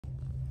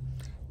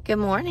Good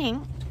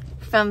morning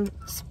from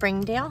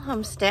Springdale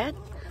Homestead.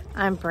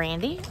 I'm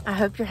Brandy. I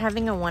hope you're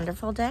having a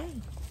wonderful day.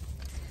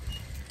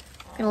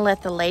 I'm gonna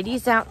let the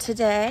ladies out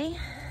today.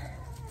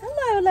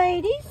 Hello,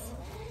 ladies.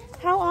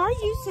 How are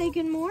you? Say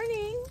good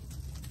morning.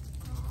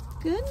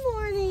 Good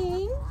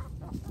morning.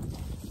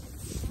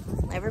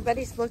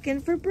 Everybody's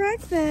looking for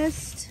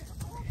breakfast.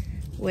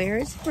 Where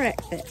is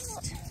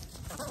breakfast?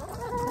 Come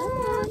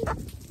on.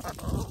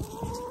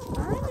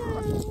 I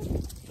know.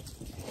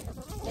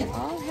 You're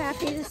all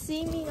happy to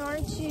see me,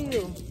 aren't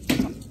you?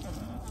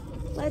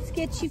 Let's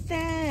get you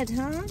fed,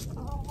 huh?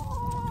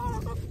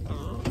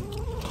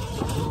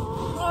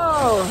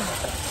 Oh,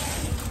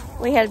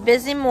 we had a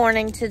busy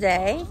morning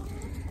today,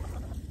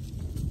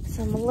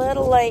 so I'm a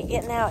little late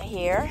getting out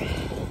here.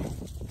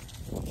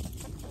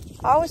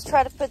 I always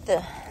try to put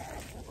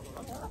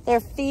their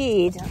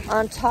feed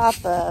on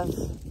top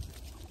of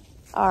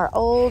our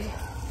old,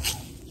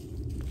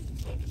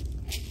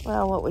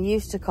 well, what we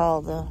used to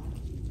call the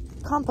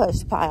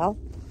compost pile,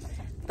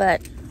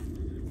 but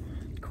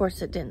of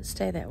course it didn't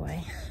stay that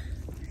way.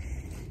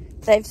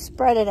 They've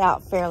spread it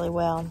out fairly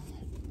well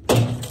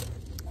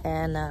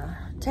and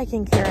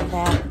taking care of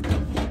that.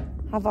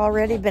 I've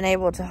already been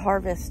able to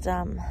harvest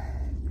a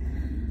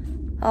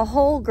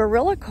whole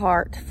gorilla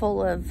cart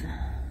full of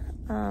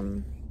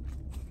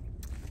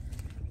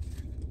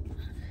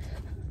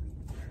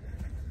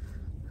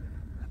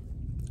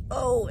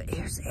oh,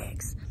 here's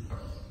eggs.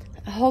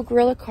 A whole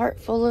gorilla cart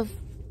full of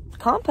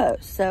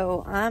compost.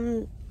 So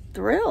I'm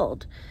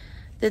thrilled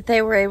that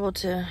they were able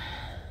to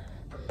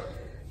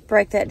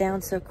break that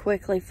down so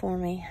quickly for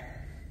me.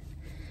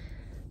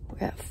 We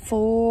got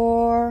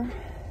 4,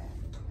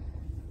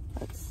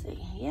 let's see,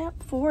 yep,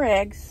 4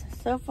 eggs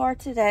so far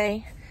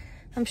today.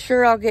 I'm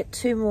sure I'll get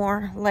 2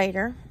 more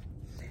later.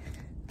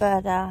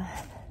 But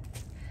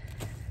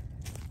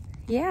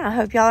yeah, I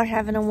hope y'all are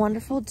having a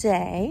wonderful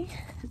day.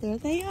 There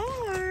they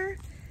are.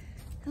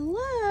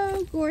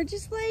 Hello,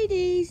 gorgeous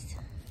ladies.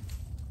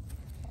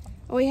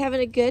 Are we having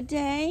a good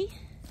day?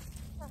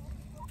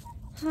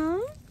 Huh?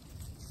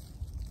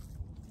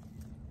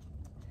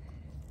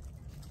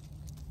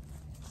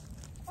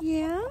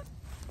 Yeah?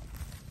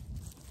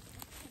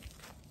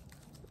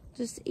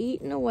 Just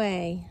eating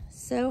away.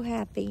 So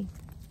happy.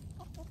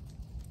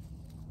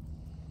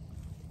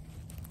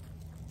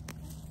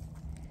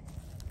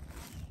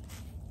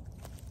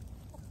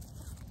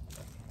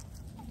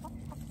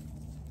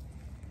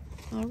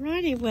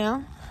 Alrighty,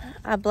 well,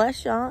 I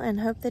bless y'all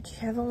and hope that you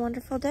have a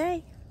wonderful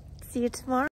day. See you tomorrow.